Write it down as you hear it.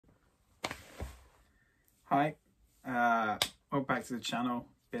Hi, welcome back to the channel.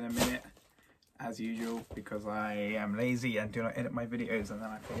 Been a minute as usual because I am lazy and do not edit my videos and then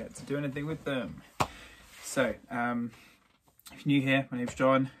I forget to do anything with them. So if you're new here, my name's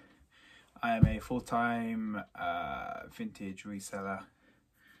John. I am a full-time vintage reseller,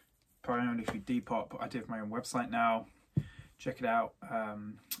 primarily through Depop. I do have my own website now. Check it out,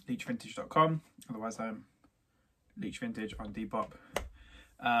 leechvintage.com. Otherwise I'm Leech Vintage on Depop.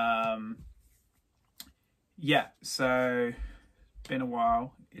 Yeah, so been a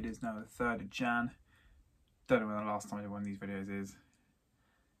while. It is now the 3rd of Jan. Don't know when the last time I did one of these videos is,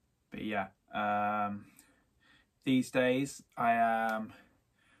 but yeah, these days I am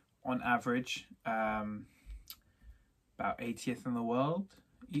on average about 80th in the world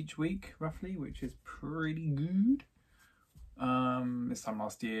each week roughly, which is pretty good. This time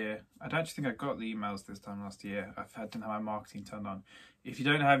last year, I don't actually think I got the emails this time last year. Didn't have my marketing turned on. If you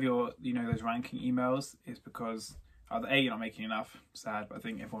don't have your, those ranking emails, it's because either A, you're not making enough, sad, but I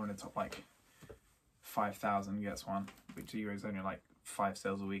think everyone in the top like 5,000 gets one, which is only like 5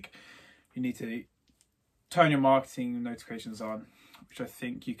 sales a week. You need to turn your marketing notifications on, which I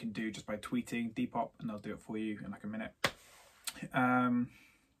think you can do just by tweeting Depop and they'll do it for you in like a minute.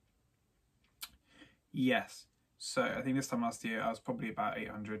 Yes. So I think this time last year I was probably about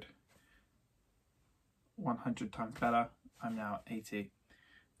 800, 100 times better. I'm now at 80.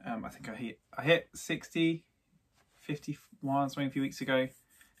 I think I hit 60, 51 something a few weeks ago,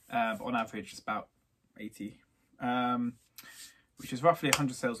 but on average it's about 80, which is roughly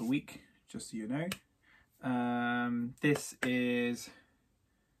 100 sales a week, just so you know. This is,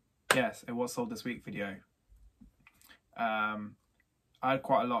 yes, a what sold this week video. I had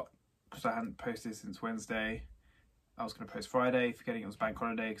quite a lot because I hadn't posted since Wednesday. I was going to post Friday, forgetting it was bank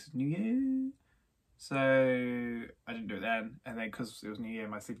holiday because it's New Year. So I didn't do it then. And then because it was New Year,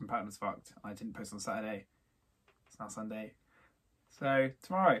 my sleeping pattern was fucked. I didn't post on Saturday. It's now Sunday. So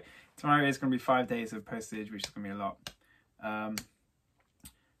tomorrow is going to be 5 days of postage, which is going to be a lot.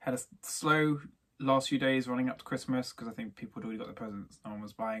 Had a slow last few days running up to Christmas because I think people had already got the presents. No one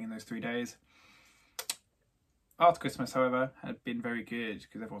was buying in those 3 days. After Christmas, however, had been very good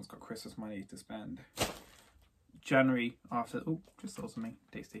because everyone's got Christmas money to spend. January after, just saw something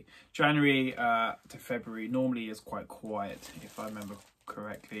tasty. January to February normally is quite quiet, if I remember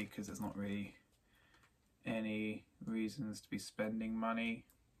correctly, because there's not really any reasons to be spending money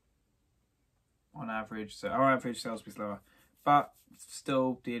on average. So our average sales will be slower, but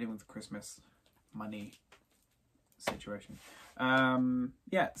still dealing with the Christmas money situation.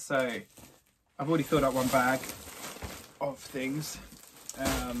 Yeah, so I've already filled up one bag of things.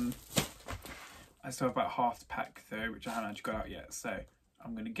 I still have about half the pack though, which I haven't actually got out yet. So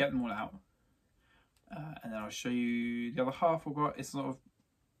I'm going to get them all out. And then I'll show you the other half I've got. It's sort of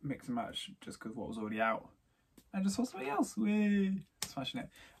mix and match just because what was already out. And just saw something else. Whee! Smashing it.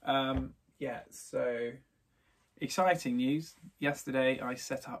 Yeah, so exciting news. Yesterday I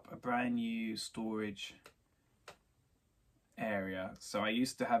set up a brand new storage area. So I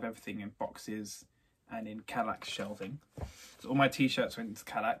used to have everything in boxes and in Cadillac shelving. So all my t-shirts went into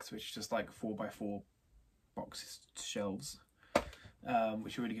Cadillacs, which is just like 4x4 boxes shelves,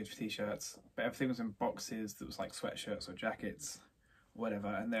 which are really good for t-shirts. But everything was in boxes that was like sweatshirts or jackets, or whatever,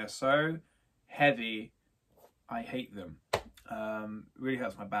 and they're so heavy, I hate them. Really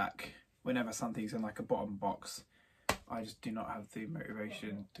hurts my back whenever something's in like a bottom box. I just do not have the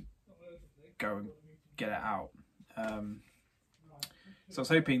motivation to go and get it out. So I was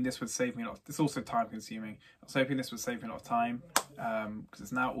hoping this would save me a lot. It's also time consuming. I was hoping this would save me a lot of time because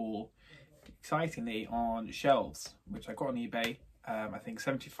it's now all excitingly on shelves, which I got on eBay. I think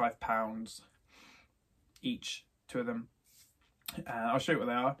 £75 each, 2 of them. I'll show you what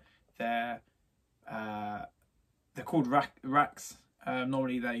they are. They're called racks.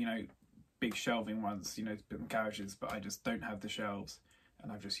 Normally they're big shelving ones, bit garages, but I just don't have the shelves,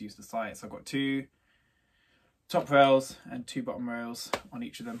 and I've just used the site. So I've got 2 top rails and 2 bottom rails on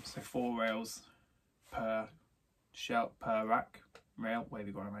each of them, so 4 rails per rack, whatever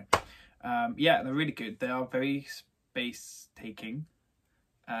you got on it. Yeah, they're really good. They are very space taking.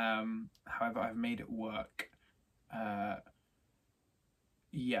 However, I've made it work.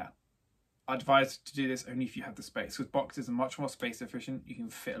 Yeah, I advise to do this only if you have the space, because boxes are much more space efficient. You can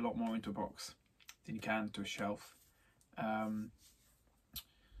fit a lot more into a box than you can to a shelf.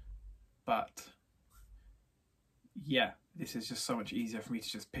 But yeah, this is just so much easier for me to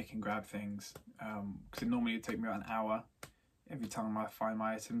just pick and grab things, because normally it would take me about an hour every time I find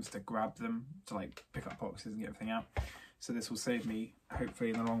my items to grab them, to like pick up boxes and get everything out. So this will save me,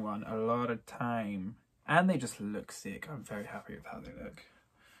 hopefully in the long run, a lot of time, and they just look sick. I'm very happy with how they look.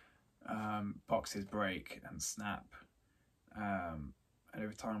 boxes break and snap, and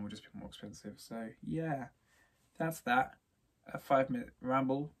over time will just be more expensive. So yeah, that's that. A 5-minute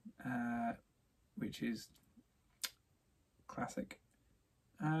ramble, which is classic.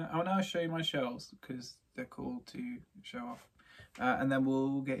 I'll now show you my shells because they're cool to show off, and then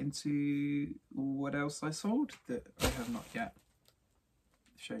we'll get into what else I sold that I have not yet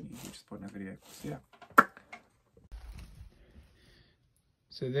shown you, which is part of the video. So yeah.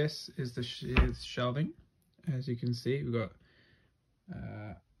 So this is the shelving. As you can see, we've got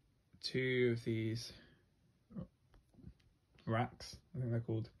 2 of these racks, I think they're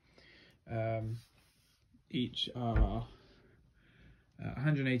called. Each are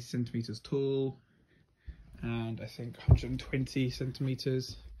 180 centimeters tall, and I think 120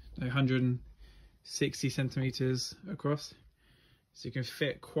 centimeters, no, 160 centimeters across. So you can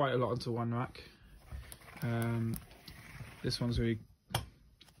fit quite a lot into one rack. This one's really,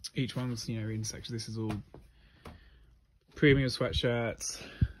 each one's, you know, in sections. This is all premium sweatshirts,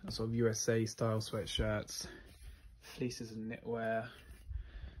 sort of USA style sweatshirts, fleeces and knitwear,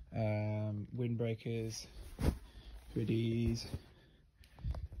 windbreakers, hoodies,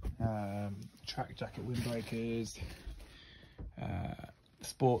 track jacket windbreakers,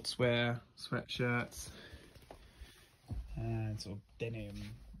 sportswear sweatshirts, and sort of denim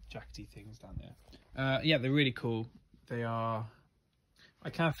jackety things down there. Yeah, they're really cool. They are, I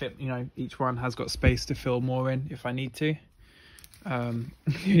can fit, you know, each one has got space to fill more in if I need to. The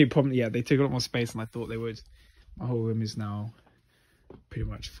only problem, yeah, they took a lot more space than I thought they would. My whole room is now pretty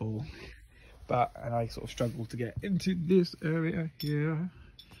much full, and I sort of struggle to get into this area here,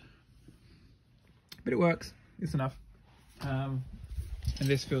 but it works. It's enough. And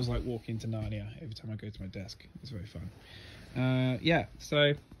this feels like walking to Narnia every time I go to my desk. It's very fun. Yeah,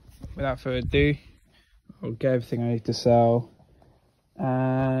 so without further ado, I'll get everything I need to sell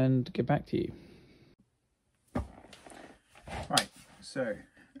and get back to you. Right, so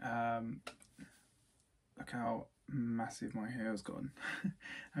look how massive my hair has gotten.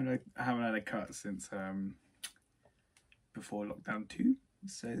 I haven't had a cut since before lockdown 2,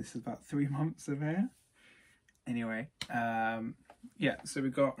 so this is about 3 months of hair. Anyway, yeah, so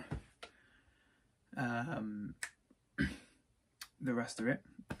we've got the rest of it.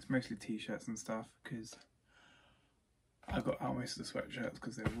 It's mostly t-shirts and stuff because I got out most of the sweatshirts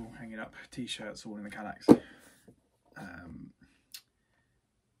because they were all hanging up. T-shirts all in the Calax.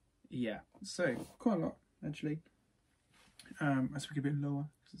 Yeah, so quite a lot actually. I speak a bit lower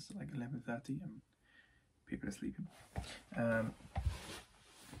because it's like 11:30 and people are sleeping. Yeah,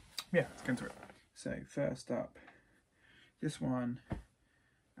 let's get into it. So first up, this one,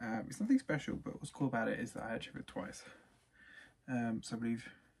 it's nothing special, but what's cool about it is that I actually have it twice. So I believe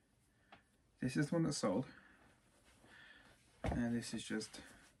this is the one that's sold, and this is just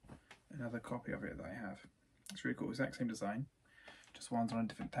another copy of it that I have. It's really cool, exact same design, just one's on a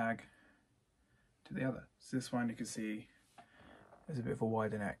different tag to the other. So this one you can see there's a bit of a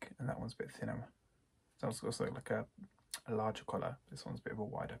wider neck, and that one's a bit thinner. So it's also like a larger collar. This one's a bit of a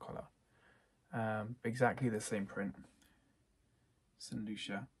wider collar. Exactly the same print. St.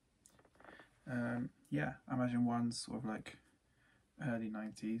 Lucia. Yeah, I imagine one's sort of like early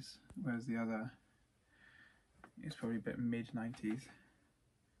 90s, whereas the other is probably a bit mid 90s.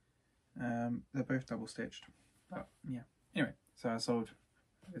 They're both double stitched, but yeah. Anyway, so I sold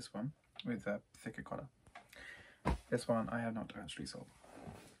this one with a thicker collar. This one I have not actually sold.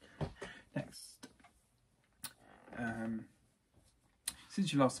 Next.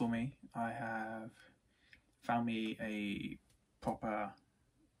 Since you last saw me, I have found me a proper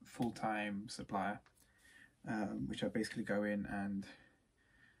full-time supplier, which I basically go in and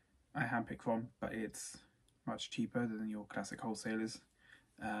I handpick from, but it's much cheaper than your classic wholesalers,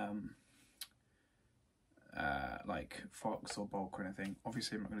 like Fox or Bulk or anything.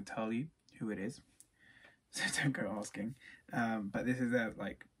 Obviously I'm not going to tell you who it is, so don't go asking, but this is a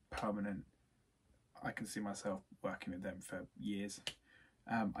like permanent, I can see myself working with them for years.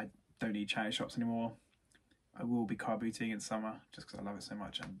 I don't need charity shops anymore. I will be car booting in summer just because I love it so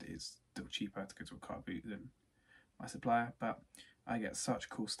much, and it's still cheaper to go to a car boot than my supplier, but I get such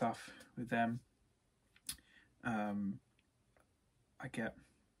cool stuff with them. My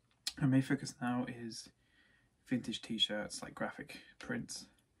main focus now is vintage t-shirts, like graphic prints,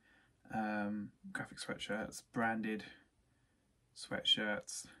 graphic sweatshirts, branded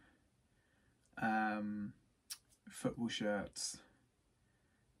sweatshirts, football shirts,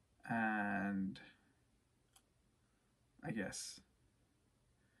 and I guess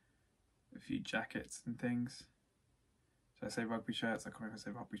a few jackets and things. So I say rugby shirts, I can't remember if I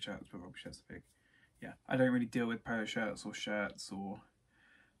say rugby shirts, but rugby shirts are big. Yeah, I don't really deal with polo shirts or shirts or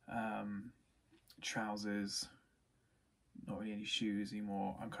trousers, not really any shoes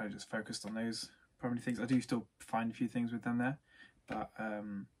anymore. I'm kind of just focused on those primary things. I do still find a few things with them there, but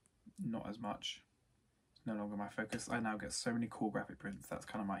not as much. It's no longer my focus. I now get so many cool graphic prints. That's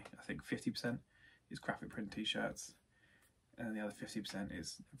kind of my, I think 50% is graphic print t-shirts, and the other 50%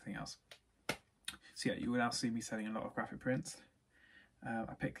 is everything else. So yeah, you will now see me selling a lot of graphic prints.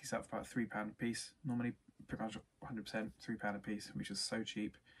 I picked these up for about £3 a piece. Normally pretty much 100% £3 a piece, which is so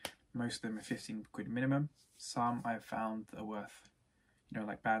cheap. Most of them are 15 quid minimum. Some I've found are worth, you know,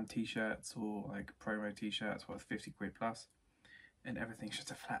 like band t-shirts or like promo t-shirts worth 50 quid plus, and everything's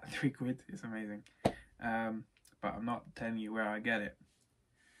just a flat 3 quid. It's amazing. But I'm not telling you where I get it.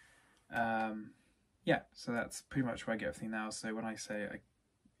 Yeah, so that's pretty much where I get everything now. So when I say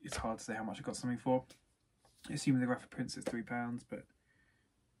it's hard to say how much I got something for. Assuming the graphic prints is £3, but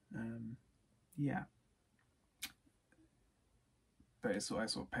yeah. But it's what I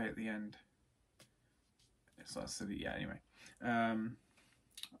sort of pay at the end. It's like silly, yeah. Anyway,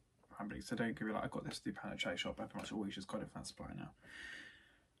 so don't give me like I got this £3 at Chase Shop. I pretty much always just got it from that supplier now.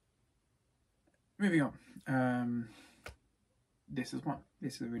 Moving on. This is one.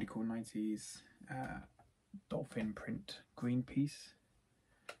 This is a really cool 90s dolphin print green piece,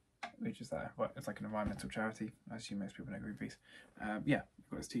 which is that it's like an environmental charity. I assume most people know Greenpeace. Yeah, I've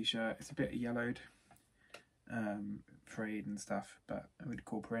got this t-shirt. It's a bit yellowed, frayed and stuff, but a really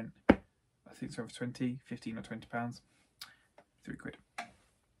cool print. I think it's over 15 or 20 pounds, 3 quid.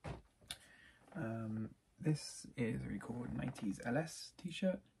 This is a really cool 90s LS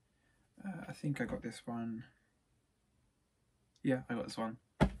t-shirt. I think I got this one. Yeah, I got this one.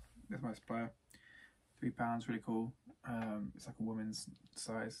 There's my supplier. £3, really cool. It's like a woman's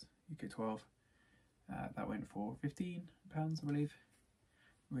size, UK 12. That went for £15, I believe.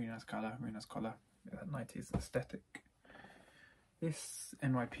 Really nice colour, really nice collar. That 90s aesthetic. This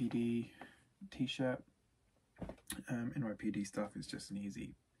NYPD t-shirt. NYPD stuff is just an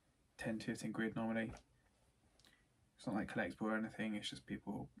easy 10 to 15 quid normally. It's not like collectible or anything, it's just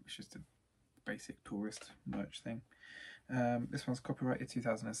people, it's just a basic tourist merch thing. This one's copyrighted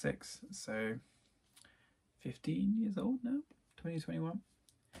 2006, so 15 years old now, 2021.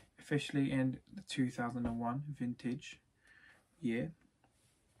 Officially in the 2001 vintage year.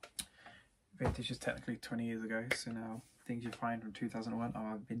 Vintage is technically 20 years ago, so now things you find from 2001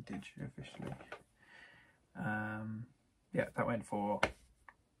 are vintage officially. Yeah, that went for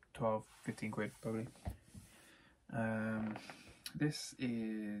 12, 15 quid probably. This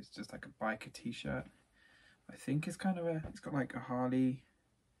is just like a biker t-shirt. I think it's kind of it's got like a Harley,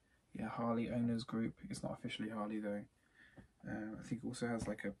 yeah, Harley owners group. It's not officially Harley though. I think it also has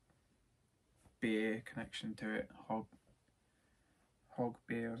like a beer connection to it, hog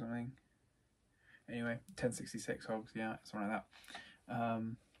beer or something. Anyway, 1066 hogs, yeah, something like that.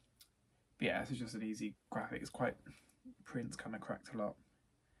 But yeah, this is just an easy graphic. It's quite, print's kind of cracked a lot.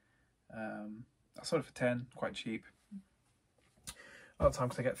 I sold it for 10, quite cheap. A lot of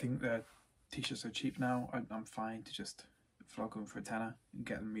times I get t-shirts so cheap now, I'm fine to just flog them for a tenner and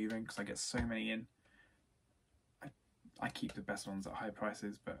get them moving, because I get so many in. I keep the best ones at high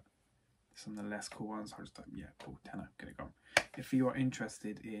prices, but some of the less cool ones, I'll just like, yeah, cool, tenner, get it gone. If you are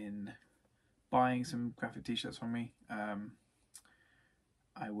interested in buying some graphic t-shirts from me,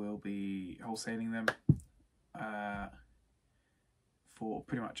 I will be wholesaling them for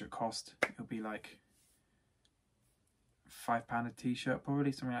pretty much at cost. It'll be like £5 a t-shirt,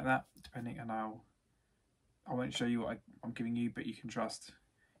 probably something like that, depending. And I won't show you what I'm giving you, but you can trust.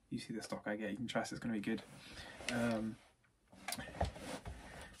 You see the stock I get, you can trust it's going to be good.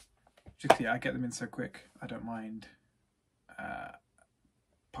 Just yeah, I get them in so quick. I don't mind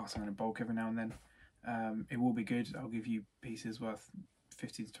passing on in bulk every now and then. It will be good. I'll give you pieces worth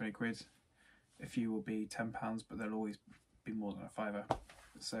 15 to 20 quid. A few will be £10, but they'll always be more than a fiver.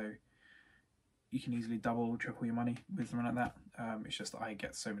 So you can easily double or triple your money with something like that. It's just that I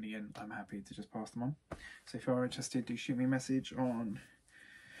get so many in, I'm happy to just pass them on. So if you are interested, do shoot me a message on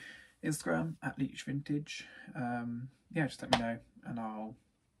Instagram at Leech Vintage. Yeah, just let me know, and they'll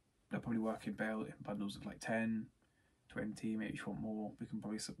probably work in bundles of like 10, 20, maybe if you want more, we can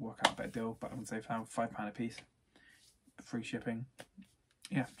probably work out a better deal. But I would say for £5 a piece, free shipping.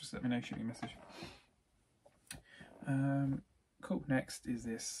 Yeah, just let me know, shoot me a message. Cool. Next is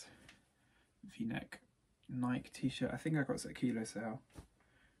this V-neck Nike t-shirt. I think I got this at Kilo sale.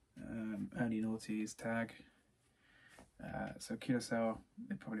 Early noughties tag. So Kilo sale,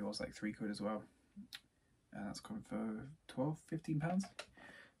 it probably was like 3 quid as well. And that's gone for 12, 15 pounds.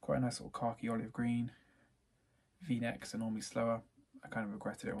 Quite a nice little khaki olive green. V-necks are normally slower. I kind of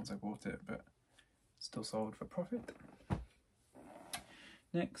regretted it once I bought it, but still sold for profit.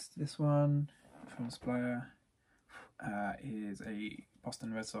 Next, this one, from Splyer is a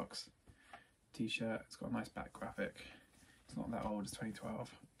Boston Red Sox t-shirt. It's got a nice back graphic. It's not that old, it's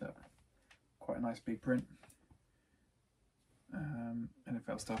 2012, but quite a nice big print.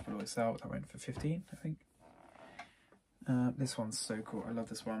 NFL stuff would always sell. That went for 15, I think. This one's so cool. I love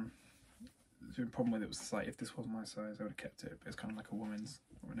this one. The problem with it was like, if this was my size, I would have kept it, but it's kind of like a woman's,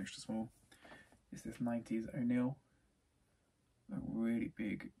 or an extra small. It's this 90s O'Neill. A really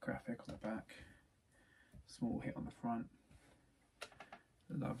big graphic on the back. Small hit on the front.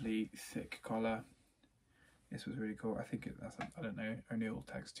 Lovely thick collar. This was really cool. I think that's I don't know, O'Neill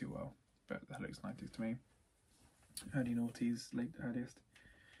tags too well, but that looks 90s to me. Early noughties, late earliest.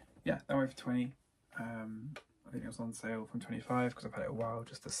 Yeah, that went for 20. I think it was on sale from 25 because I've had it a while.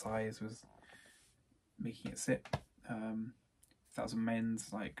 Just the size was making it sit. If that was a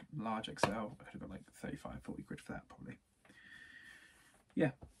men's like large XL, I could have got like 35, 40 quid for that probably.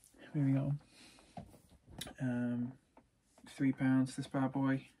 Yeah, moving on. £3 this bad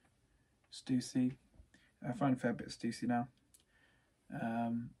boy. Stussy. I find a fair bit of Stussy now.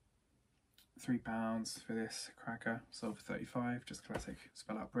 £3 for this cracker, sold for 35, just classic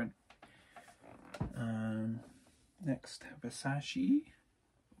spell out print. Next, Versace,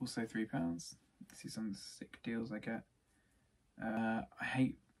 also £3. See some sick deals I get. I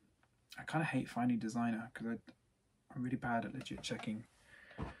kind of hate finding designer because I'm really bad at legit checking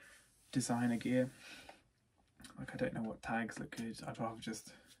designer gear. Like I don't know what tags look good. I'd rather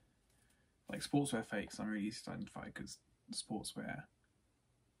just like sportswear fakes. I'm really starting to fight because sportswear.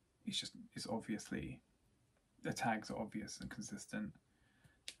 It's obviously the tags are obvious and consistent.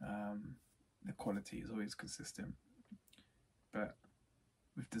 The quality is always consistent, but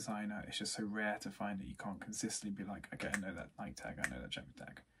with designer, it's just so rare to find that you can't consistently be like, okay, I know that Nike tag, I know that Checker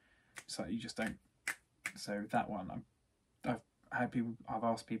tag. So you just don't. So that one, I've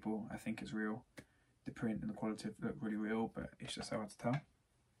asked people, I think it's real. The print and the quality look really real, but it's just so hard to tell.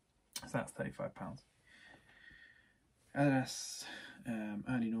 So that's £35. Adidas,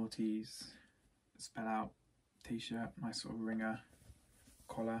 early noughties, spell out t-shirt, nice sort of ringer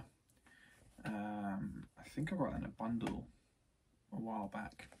collar. I think I got that in a bundle a while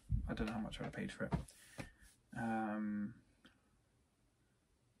back. I don't know how much I would have paid for it.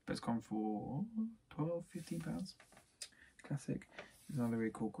 But it's gone for £12, £15. Classic. There's another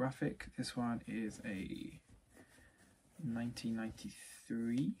really cool graphic. This one is a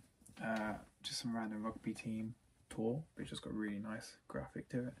 1993, just some random rugby team tour, but it's just got a really nice graphic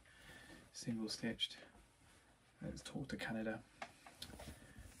to it. Single stitched. It's tour to Canada.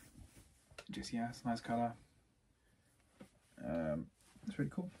 Just, yeah, it's a nice colour. It's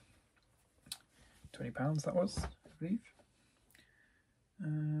really cool. £20 that was, I believe.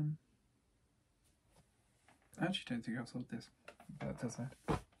 I actually don't think I've sold this, but it does that.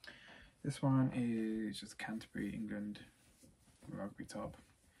 This one is just Canterbury, England rugby top.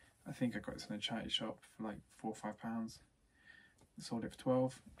 I think I got this in a charity shop for like £4 or £5. I sold it for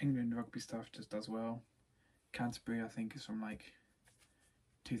 12. England rugby stuff just does well. Canterbury, I think, is from like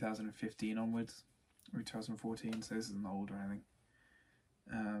 2015 onwards, or 2014, so this isn't old or anything.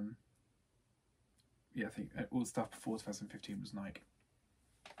 Yeah, I think all the stuff before 2015 was Nike.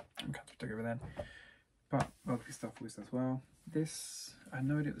 I'm Canterbury took over then. But rugby stuff always does well. This, I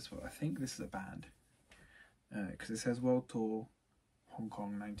know it was, I think this is a band. Because it says World Tour Hong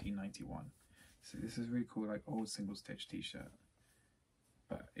Kong 1991. So this is really cool, like old single stitch t-shirt.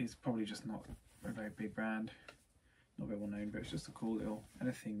 But it's probably just not a very big brand. Not very well known, but it's just a cool little,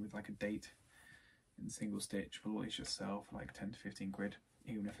 anything with like a date in single stitch will always just sell for like 10 to 15 quid,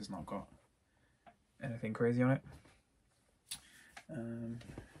 even if it's not got anything crazy on it.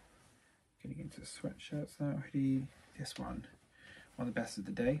 Getting into sweatshirts now, hoodie. This one of the best of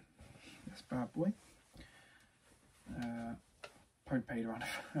the day. This bad boy. Probably paid around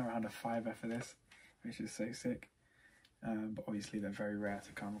a £5 for this, which is so sick. But obviously they're very rare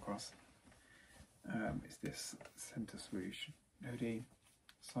to come across. It's this centre swoosh hoodie,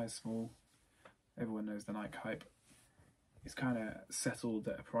 size small. Everyone knows the Nike hype. It's kind of settled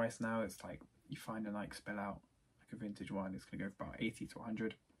at a price now. It's like you find a Nike spell out, like a vintage one, it's going to go for about 80 to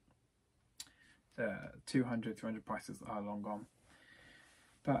 100. The 200, 300 prices are long gone.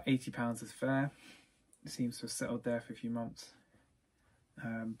 About £80 is fair. It seems to have settled there for a few months.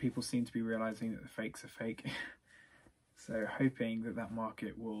 People seem to be realising that the fakes are fake. So hoping that that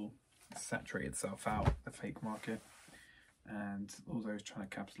market will saturate itself out, the fake market, and all those trying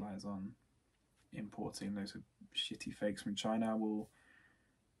to capitalise on importing those shitty fakes from China will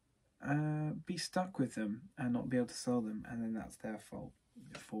be stuck with them and not be able to sell them, and then that's their fault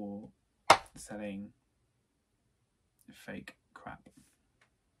for selling fake crap.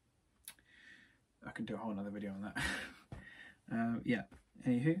 can do a whole other video on that. Yeah,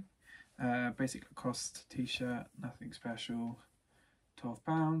 anywho, basic Lacoste t-shirt, nothing special,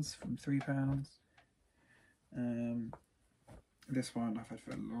 £12 from £3. This one I've had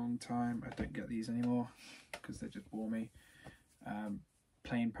for a long time. I don't get these anymore because they just bore me.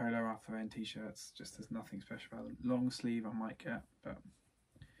 Plain polo Ralph Lauren t-shirts, just there's nothing special about them. Long sleeve I might get, but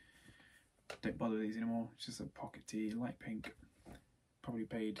don't bother these anymore. It's just a pocket tee, light pink. Probably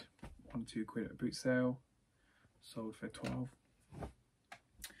paid £1 or £2 at a boot sale. Sold for 12.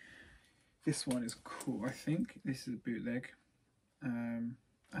 This one is cool. I think this is a bootleg.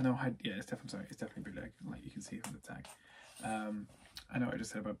 I know yeah, it's definitely bootleg. Like you can see from the tag. I know what I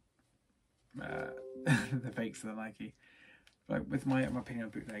just said about the fakes of the Nike. Like with my opinion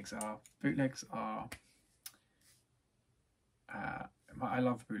on bootlegs are I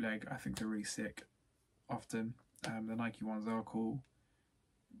love bootleg. I think they're really sick often. The Nike ones are cool,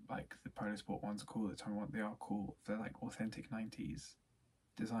 like the Polo Sport ones are cool, the Tommy ones, they are cool. They're like authentic 90s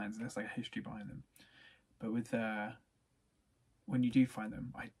designs and there's like a history behind them. But with when you do find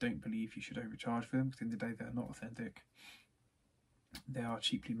them, I don't believe you should overcharge for them, because at the end of the day they're not authentic. They are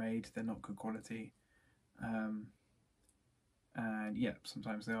cheaply made, they're not good quality. And yeah,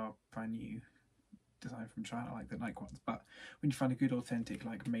 sometimes they are brand new, designed from China, like the Nike ones. But when you find a good authentic,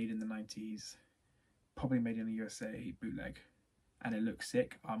 like made in the 90s, probably made in the USA bootleg, and it looks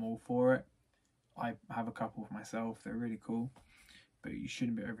sick, I'm all for it. I have a couple for myself, they're really cool, but you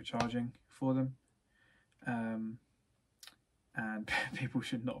shouldn't be overcharging for them. And people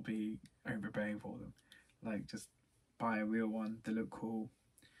should not be overpaying for them. Like, just buy a real one, they look cool.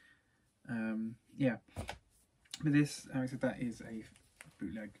 Yeah, but this, like I said, that is a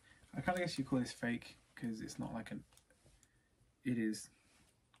bootleg. I kind of guess you call this fake, because it's not like it is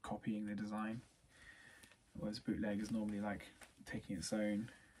copying the design, whereas bootleg is normally like taking its own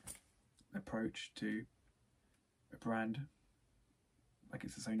approach to a brand, like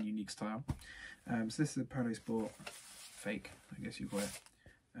it's its own unique style. So this is a Polo Sport fake, I guess you call it.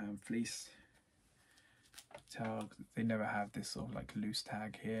 Fleece tag. They never have this sort of like loose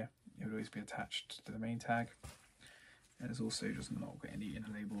tag here. It would always be attached to the main tag, and it's also just not got any inner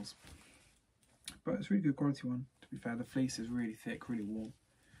labels. But it's a really good quality one, to be fair. The fleece is really thick, really warm.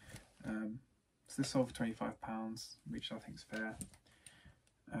 So this sold for £25, which I think is fair.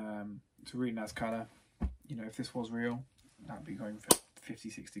 It's a really nice colour. You know, if this was real, that'd be going for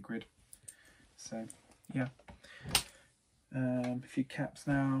 50-60 quid. So yeah. A few caps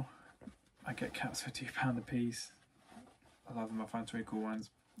now. I get caps for £2 a piece. I love them. I find really cool ones.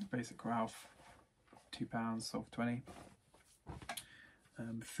 Basic Ralph, £2, sold for 20.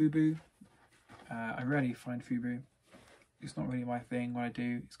 Fubu. I rarely find Fubu. It's not really my thing. What I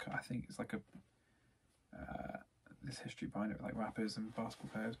do is, I think it's like a this history behind it, like rappers and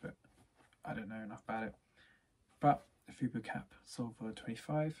basketball players, but I don't know enough about it. But the Fubu cap sold for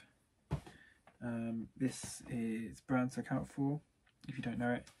 25. This is brand to look out for if you don't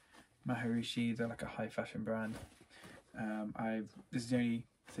know it. Maharishi, they're like a high fashion brand. This is the only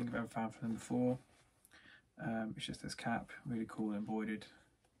thing I've ever found from them before. It's just this cap, really cool embroidered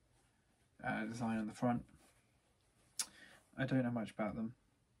design on the front. I don't know much about them,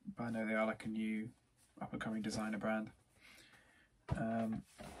 but I know they are like a new up and coming designer brand.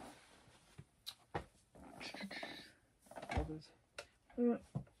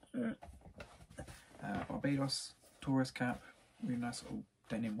 Barbados tourist cap, really nice little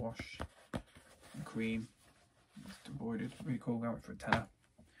denim wash and cream. It's embroidered, really cool. I went for a tenner.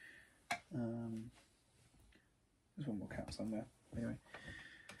 There's one more cap somewhere. Anyway,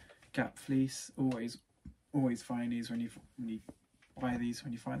 Gap fleece. Always find these when you buy these,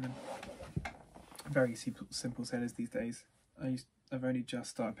 when you find them. Very simple sellers these days. I've only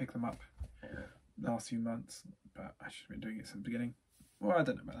just started picking them up the last few months, but I should have been doing it since the beginning. Well, I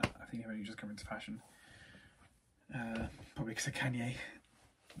don't know about that. I think they've only just come into fashion. Probably because of Kanye.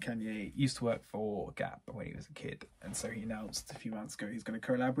 Kanye used to work for Gap when he was a kid, and so he announced a few months ago he's going to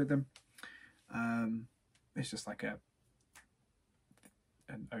collab with them. It's just like an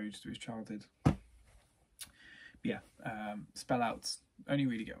ode to his childhood. But yeah, spell outs only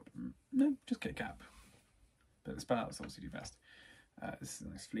really go. No, just get Gap. But the spell outs obviously do best. This is a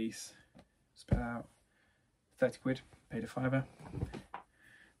nice fleece. Spell out, 30 quid. Paid a £5.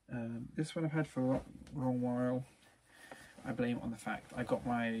 This one I've had for a long while. I blame it on the fact I got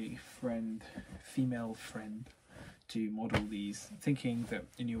my female friend, to model these, thinking that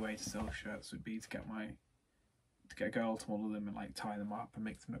a new way to sell shirts would be to get a girl to model them and like tie them up and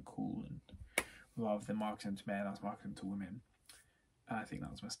make them look cool, and rather than marketing them to men, I was marketing them to women. And I think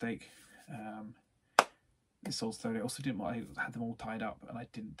that was a mistake. This sold slowly. I also didn't want, I had them all tied up, and I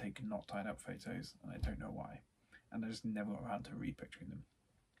didn't take not tied up photos, and I don't know why. And I just never got around to repicturing them.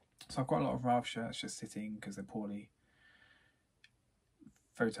 So I've got a lot of Ralph shirts just sitting because they're poorly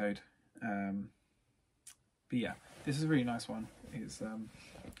photoed. But yeah, this is a really nice one. It's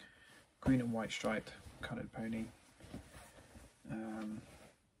green and white striped coloured pony.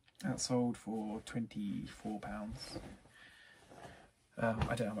 That sold for £24. I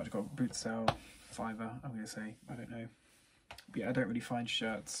don't know how much I got. Boot sale, £5, I'm going to say. I don't know. But yeah, I don't really find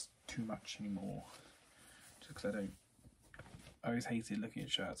shirts too much anymore. Just because I always hated looking at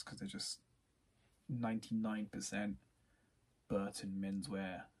shirts because they're just 99% Burton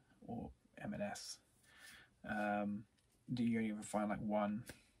menswear or M&S. Do you only ever find like one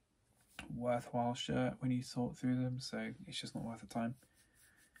worthwhile shirt when you sort through them? So it's just not worth the time.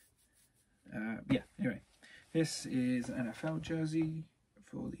 Yeah, anyway, this is an NFL jersey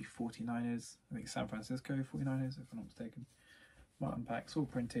for the 49ers. I think San Francisco 49ers, if I'm not mistaken. Martin packs, all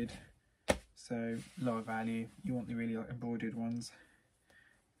printed, so lower value. You want the really like embroidered ones.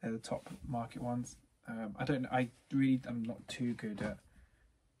 They're the top market ones. I'm not too good at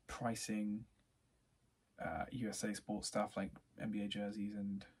pricing USA sports stuff like NBA jerseys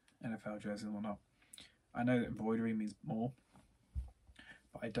and NFL jerseys and whatnot. I know that embroidery means more,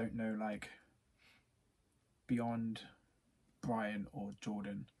 but I don't know, like, beyond Bryant or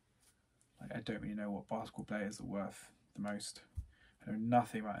Jordan, like, I don't really know what basketball players are worth the most. I know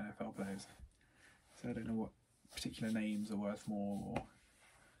nothing about NFL players, so I don't know what particular names are worth more, or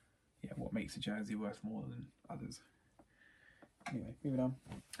yeah, what makes a jersey worth more than others. Anyway, moving on.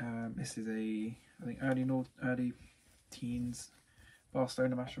 This is I think early teens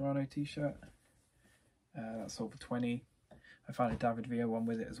Barcelona Mascherano t-shirt. That sold for 20. I found a David Villa one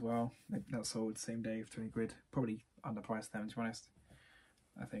with it as well. That sold the same day for 20 quid. Probably underpriced them, to be honest.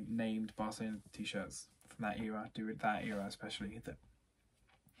 I think named Barcelona t-shirts from that era, do with that era especially, that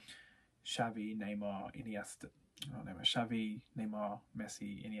Xavi, Neymar, Iniesta, Xavi, Neymar,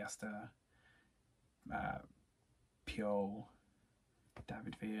 Messi, Iniesta, Puyol,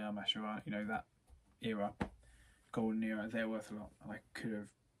 David Villa, Mascherano, you know, that era, golden era, they're worth a lot, and I could have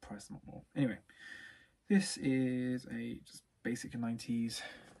priced them up more. Anyway, this is a just basic 90s,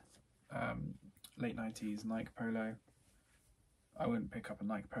 late 90s Nike polo. I wouldn't pick up a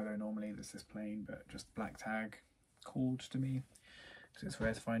Nike polo normally that's this plain, but just black tag called to me because it's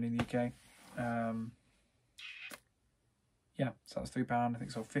rare to find in the UK. Yeah, so that's £3. I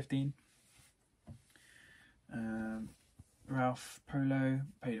think so, 15. Ralph polo,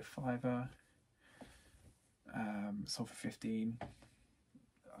 paid a £5. Sold for 15.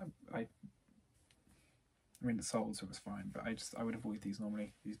 I mean, it sold, so it was fine, but I would avoid these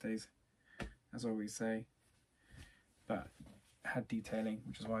normally these days, as I always say. But it had detailing,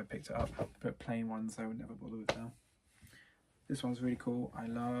 which is why I picked it up. But plain ones I would never bother with now. This one's really cool. I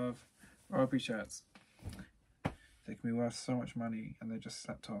love rugby shirts. They can be worth so much money, and they're just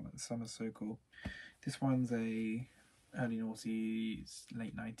slept on, and some are so cool. This one's a early noughties,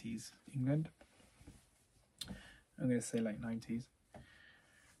 late 90s England. I'm going to say late 90s.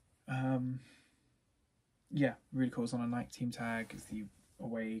 Yeah, really cool. It's on a Nike team tag. It's the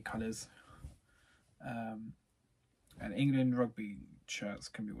away colours. And England rugby shirts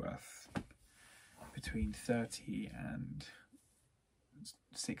can be worth between £30 and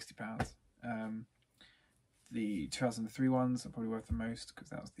 £60. The 2003 ones are probably worth the most because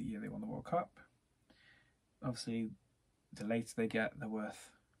that was the year they won the World Cup. Obviously, the later they get, they're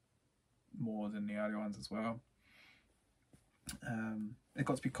worth more than the early ones as well. They've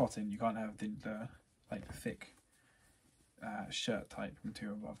got to be cotton. You can't have the thick shirt type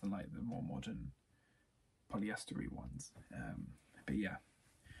material rather than like the more modern polyestery ones. But yeah,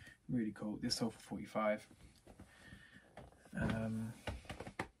 really cool. This sold for 45.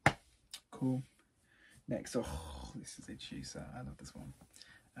 Cool. Next, this is a juicer. I love this one.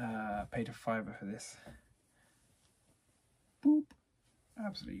 Paid a £5 for this. Boop.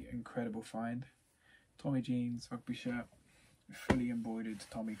 Absolutely incredible find. Tommy jeans, rugby shirt, fully embroidered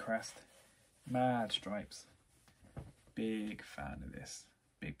Tommy crest, mad stripes. Big fan of this.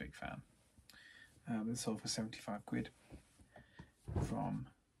 Big fan. This sold for 75 quid from,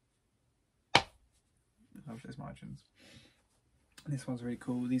 I love those margins. And this one's really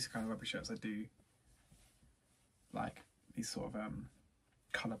cool. These are kind of rugby shirts I do like. These sort of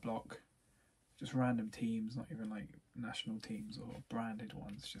colour block, just random teams, not even like national teams or branded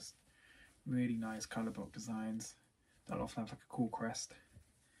ones, just really nice colour block designs that often have like a cool crest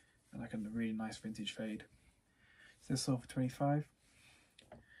and like a really nice vintage fade. So this sold for 25.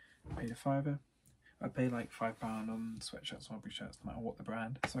 Paid a £5. I pay like £5 on sweatshirts or rugby shirts no matter what the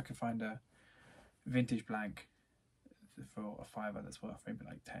brand, so I can find a vintage blank for a £5 that's worth maybe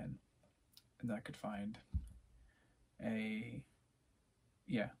like 10, and then I could find a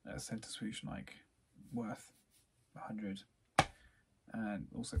centre swoosh Nike worth 100 and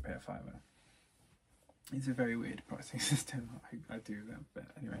also pay a £5. It's a very weird pricing system. I do that, but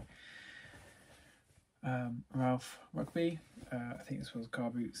anyway. Ralph Rugby, I think this was car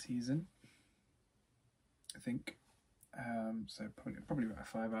boot season, I think, so probably about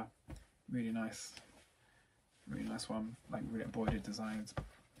a £5. Really nice one, like really embroidered designs.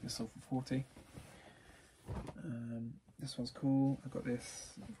 This sold for 40. This one's cool. I got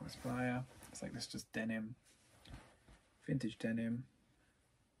this from Aspire. It's like this, just denim, vintage denim.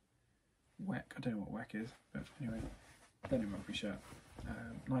 Weck, I don't know what Weck is, but anyway, denim rugby shirt.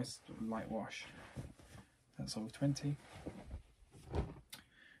 Nice light wash. That's sold for 20.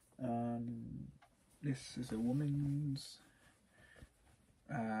 This is a woman's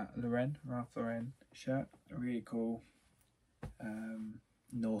Ralph Lauren shirt. A really cool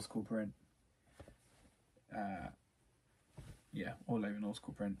nautical print. Yeah, all over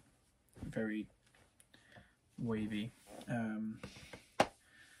nautical print. Very wavy.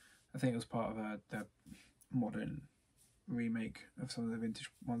 I think it was part of the modern remake of some of the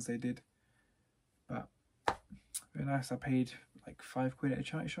vintage ones they did. But very nice. I paid like £5 at a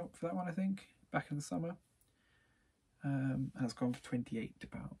charity shop for that one, I think, back in the summer. And it's gone for £28,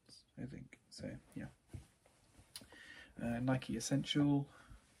 I think. So yeah. Nike Essential,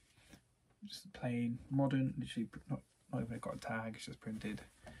 just plain modern, literally not even got a tag, it's just printed.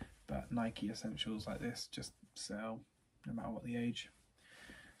 But Nike Essentials like this just sell no matter what the age.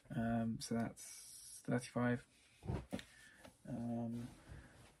 So that's 35.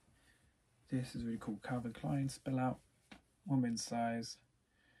 This is really cool. Calvin Klein spell out, women's size,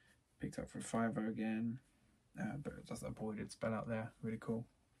 picked up for a £5 again, but it does that embroidered spell out there, really cool.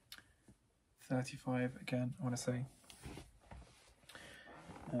 35 again, I want to say.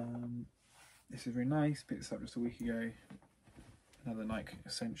 This is really nice, picked this up just a week ago. Another Nike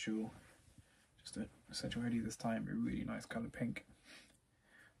Essential, just an Essential hoodie this time, a really nice colour pink.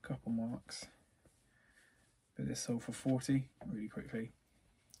 Couple marks, but this sold for 40 really quickly.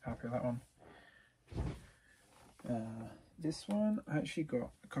 Happy with that one. This one I actually got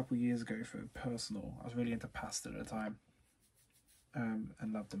a couple years ago for personal. I was really into pasta at the time,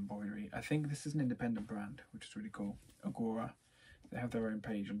 and loved embroidery. I think this is an independent brand, which is really cool. Agora, they have their own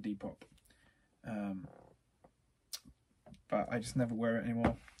page on Depop, but I just never wear it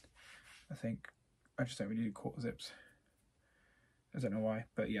anymore. I think I just don't really do quarter zips. I don't know why,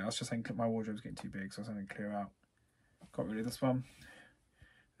 but yeah, I was just saying my wardrobe's getting too big, so I was going to clear out. Got rid of this one,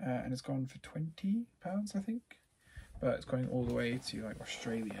 and it's gone for £20, I think, but it's going all the way to like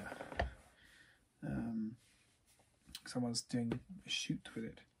Australia. Someone's doing a shoot with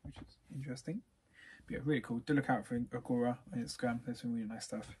it, which is interesting. But yeah, really cool. Do look out for Agora on Instagram. There's some really nice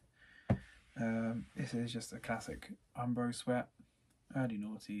stuff. This is just a classic Umbro sweat, early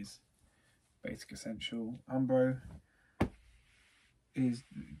noughties, basic essential. Umbro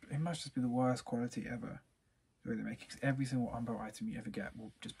it must just be the worst quality ever, the way they make it, 'cause every single Umbro item you ever get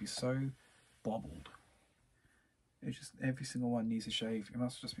will just be so bobbled. It's just, every single one needs a shave. It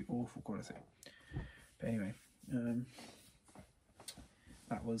must just be awful quality. But anyway,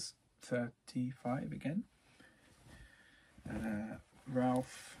 that was 35 again.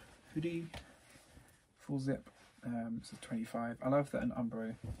 Ralph hoodie, full zip, so 25. I love that an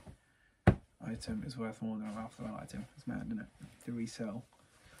Umbro item is worth more than a Ralph Lauren item. It's mad, isn't it? The resell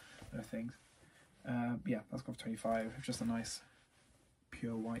of things. Yeah, that's gone for 25. Just a nice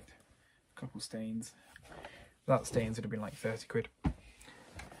pure white. Couple stains. Without stains, it'd have been like 30 quid.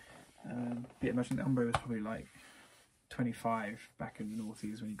 Yeah, imagine the Umbro was probably like 25 back in the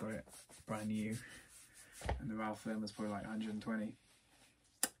noughties when you got it brand new, and the Ralph Lauren was probably like 120.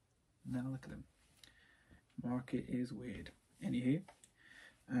 Now look at them. Market is weird. Anywho.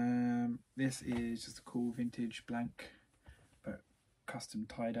 This is just a cool vintage blank but custom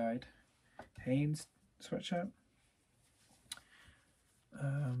tie-dyed Hanes sweatshirt.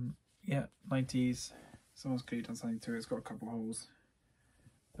 Yeah, 90s. Someone's clearly done something to it. It's got a couple holes,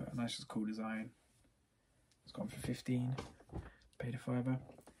 but a nice, just cool design. It's gone for 15. Paid a £5.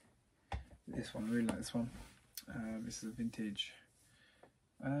 This one, I really like this one. This is a vintage.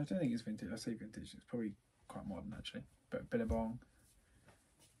 I don't think it's vintage. I say vintage. It's probably quite modern actually, but Billabong.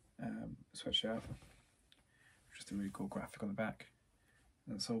 Sweatshirt, just a really cool graphic on the back,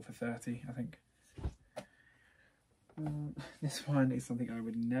 and it sold for 30, I think. This one is something I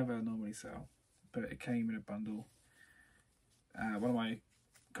would never normally sell, but it came in a bundle. One of my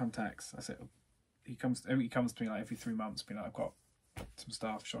contacts, I said, he comes to me like every 3 months, being like, I've got some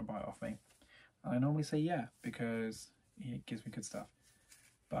stuff, try and buy it off me. And I normally say yeah, because he gives me good stuff.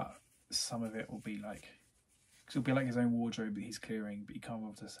 But some of it will be like, cause it'll be like his own wardrobe that he's clearing, but he can't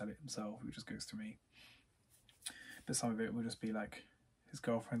bother to sell it himself, it just goes to me. But some of it will just be like his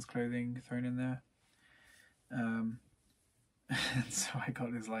girlfriend's clothing thrown in there. And so I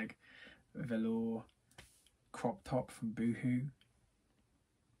got this like velour crop top from Boohoo.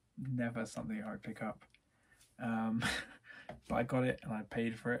 Never something I would pick up. But I got it and I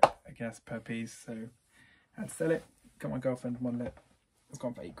paid for it, I guess, per piece. So I had to sell it. Got my girlfriend one lit. It's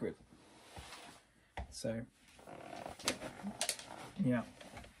gone for £8. So yeah.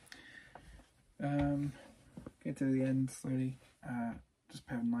 Get to the end slowly. Just a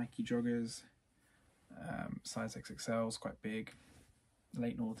pair of Nike joggers. Size XXLs, quite big.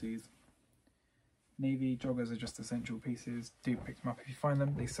 Late noughties. Navy joggers are just essential pieces. Do pick them up if you find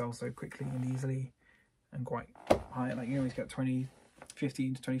them. They sell so quickly and easily and quite high. Like you always get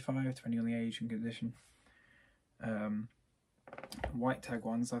 15 to 25, depending on the age and condition. White tag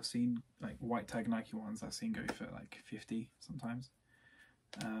ones I've seen, like white tag Nike ones I've seen go for like 50 sometimes.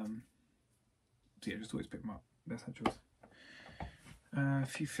 So yeah, just always pick them up. They're essentials. A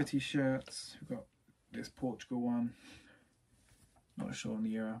few fitty shirts. We've got this Portugal one. Not sure on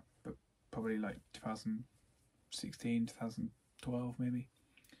the era, but probably like 2016, 2012 maybe.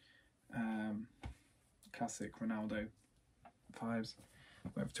 Classic Ronaldo 5s.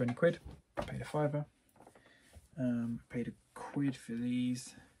 Went for 20 quid. Paid a £5. Paid a £1 for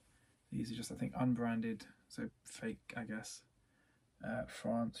these. These are just, I think, unbranded, so fake, I guess.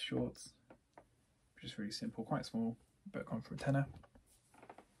 France shorts, which is really simple, quite small, but gone for a tenner.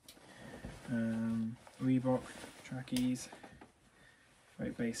 Reebok trackies,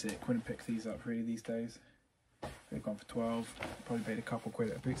 very basic. Wouldn't pick these up really these days. They've gone for 12. Probably paid a couple quid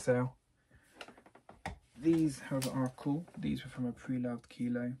at a boot sale. These, however, are cool. These were from a pre-loved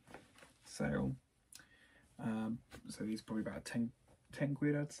kilo sale. So these are probably about 10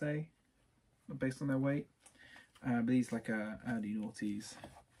 quid, I'd say, based on their weight. But these like early noughties,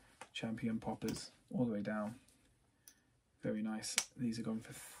 champion poppers, all the way down. Very nice. These are going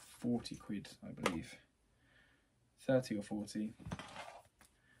for 40 quid, I believe. 30 or 40.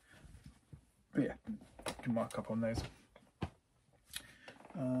 But yeah, you can mark up on those.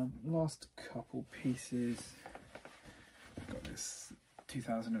 Last couple pieces. Got this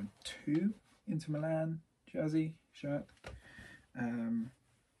 2002 Inter Milan jersey shirt.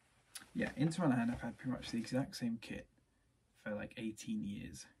 Yeah, Inter Milan have had pretty much the exact same kit for like 18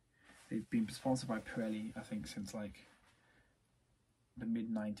 years. They've been sponsored by Pirelli, I think, since like the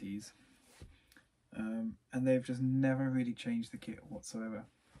mid-90s. And they've just never really changed the kit whatsoever.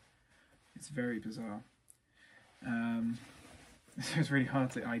 It's very bizarre. So it's really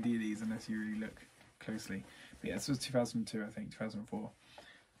hard to ID these unless you really look closely. But yeah, this was 2002, I think, 2004.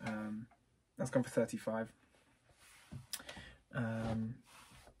 That's gone for 35.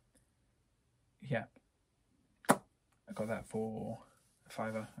 Yeah, I got that for a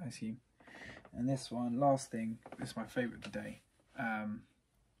 £5, I assume. And this one, last thing, this is my favourite today. I'm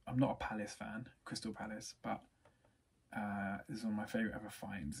not a Palace fan, Crystal Palace, but this is one of my favourite ever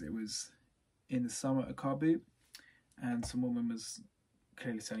finds. It was in the summer at a car boot, and some woman was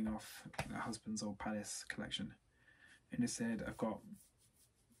clearly selling off her husband's old Palace collection. And it said, I've got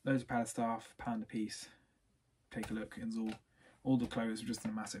loads of Palace stuff, £1 a piece, take a look. And all the clothes were just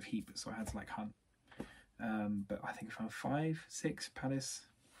in a massive heap, so I had to like hunt. But I think I found 6 Palace,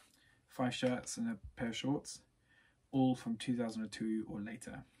 5 shirts and a pair of shorts, all from 2002 or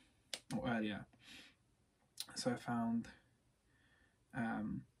later, or earlier. So I found a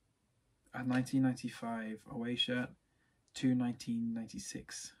 1995 away shirt, 2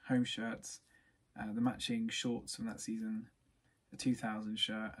 1996 home shirts, the matching shorts from that season, a 2000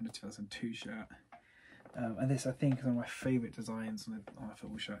 shirt and a 2002 shirt. And this, I think, is one of my favourite designs on a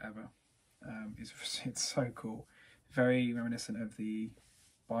football shirt ever. It's so cool. Very reminiscent of the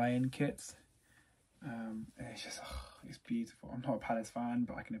Bayern kits. And it's just, it's beautiful. I'm not a Palace fan,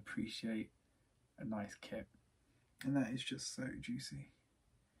 but I can appreciate a nice kit. And that is just so juicy.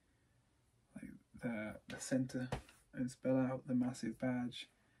 Like the centre and spell out, the massive badge,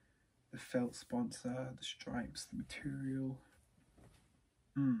 the felt sponsor, the stripes, the material.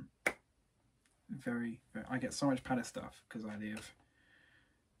 Very, very, I get so much Palace stuff because I live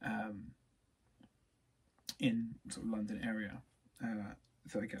in sort of London area.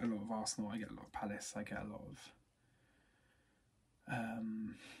 So I get a lot of Arsenal, I get a lot of Palace, I get a lot of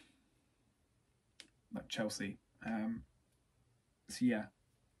like Chelsea. So yeah,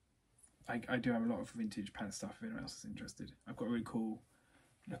 I do have a lot of vintage Palace stuff if anyone else is interested. I've got a really cool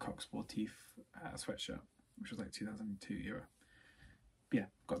Le Coq Sportif sweatshirt, which was like 2002 era. But yeah,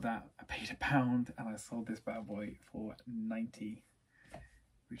 got that. I paid £1 and I sold this bad boy for 90,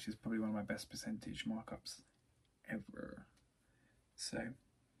 which is probably one of my best percentage markups ever. So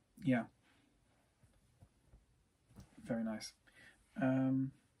yeah, very nice.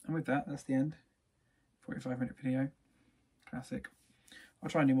 And with that, that's the end. 45-minute video, classic. I'll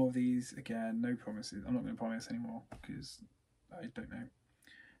try and do more of these again. No promises. I'm not going to promise anymore because I don't know.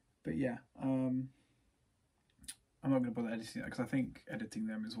 But yeah, I'm not going to bother editing that because I think editing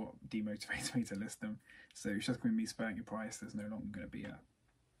them is what demotivates me to list them. So it's just going to be me spurring your price. There's no longer going to be a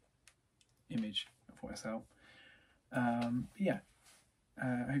image of what I sell. Yeah,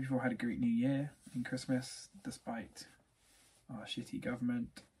 I hope you've all had a great New Year and Christmas, despite our shitty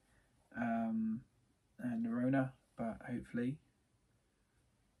government and Corona. But hopefully,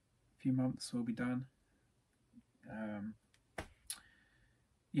 a few months will be done.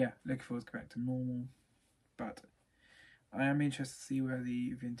 Yeah, looking forward to go back to normal. But I am interested to see where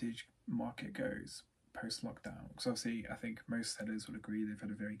the vintage market goes post-lockdown. Because obviously, I think most sellers will agree they've had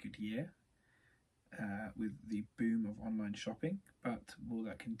a very good year with the boom of online shopping. But will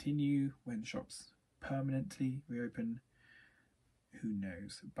that continue when shops permanently reopen? Who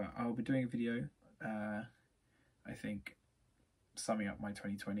knows? But I'll be doing a video, I think, summing up my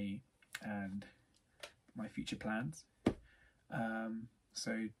 2020 and my future plans.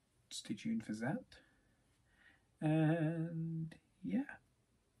 So stay tuned for that. And yeah,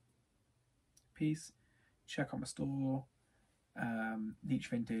 peace. Check out my store,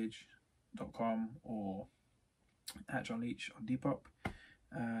 leechvintage.com or @JohnLeech on Depop.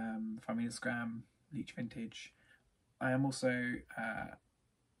 Find me on Instagram, Leech Vintage. I am also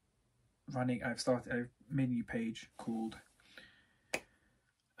running. I've made a new page called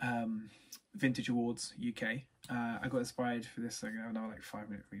Vintage Awards UK. I got inspired for this. So I have another like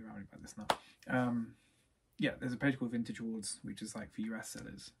 5-minute rerouting about this now. Yeah, there's a page called Vintage Awards, which is like for US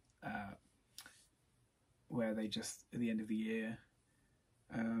sellers, where they just at the end of the year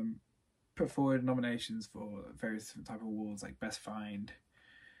put forward nominations for various different type of awards, like best find,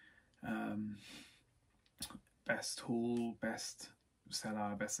 best haul, best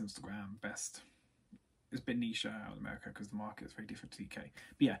seller, best Instagram, best. It's a bit niche out in America because the market is very different to the UK.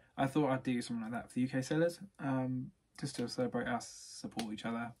 But yeah, I thought I'd do something like that for the UK sellers, just to celebrate us, support each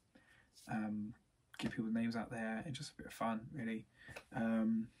other, give people names out there, and just a bit of fun, really.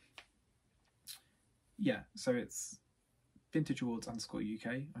 Yeah, so it's Vintage Awards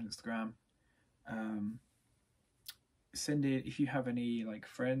 _UK on Instagram. Send it if you have any like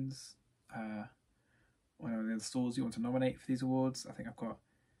friends, one of the stores you want to nominate for these awards. I think I've got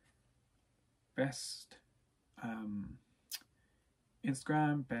best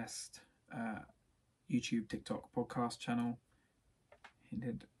Instagram, best YouTube, TikTok, podcast channel,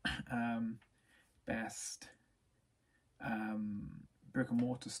 hinted, best brick and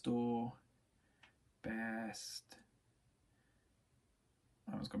mortar store, best,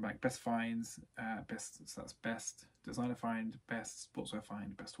 I was going back, best finds, best, so that's best designer find, best sportswear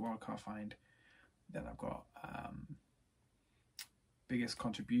find, best wildcard find. Then I've got biggest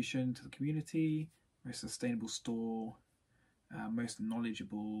contribution to the community, most sustainable store, most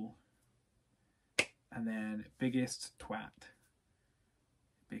knowledgeable, and then biggest twat,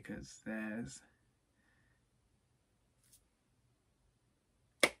 because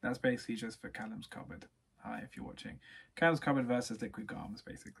that's basically just for Callum's Cupboard. Hi, if you're watching. Callum's Cupboard versus Liquid Garments,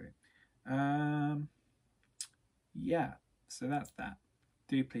 basically. Yeah, so that's that.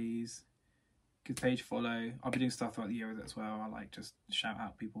 Do please give the page a follow. I'll be doing stuff throughout the year with it as well. I like just shout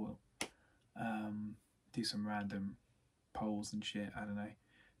out people, do some random polls and shit. I don't know.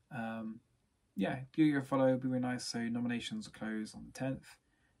 Yeah, give it a follow. It'll be really nice. So nominations will close on the 10th,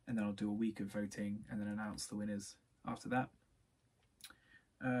 and then I'll do a week of voting and then announce the winners after that.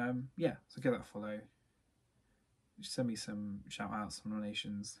 Yeah, so give that a follow. Just send me some shout outs, some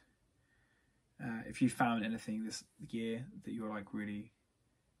nominations. If you found anything this year that you're like really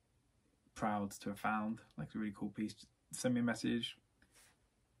proud to have found, like a really cool piece, just send me a message,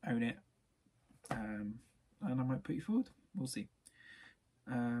 own it, and I might put you forward. We'll see.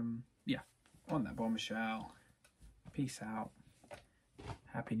 Yeah, on that bombshell, peace out,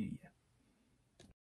 happy new year.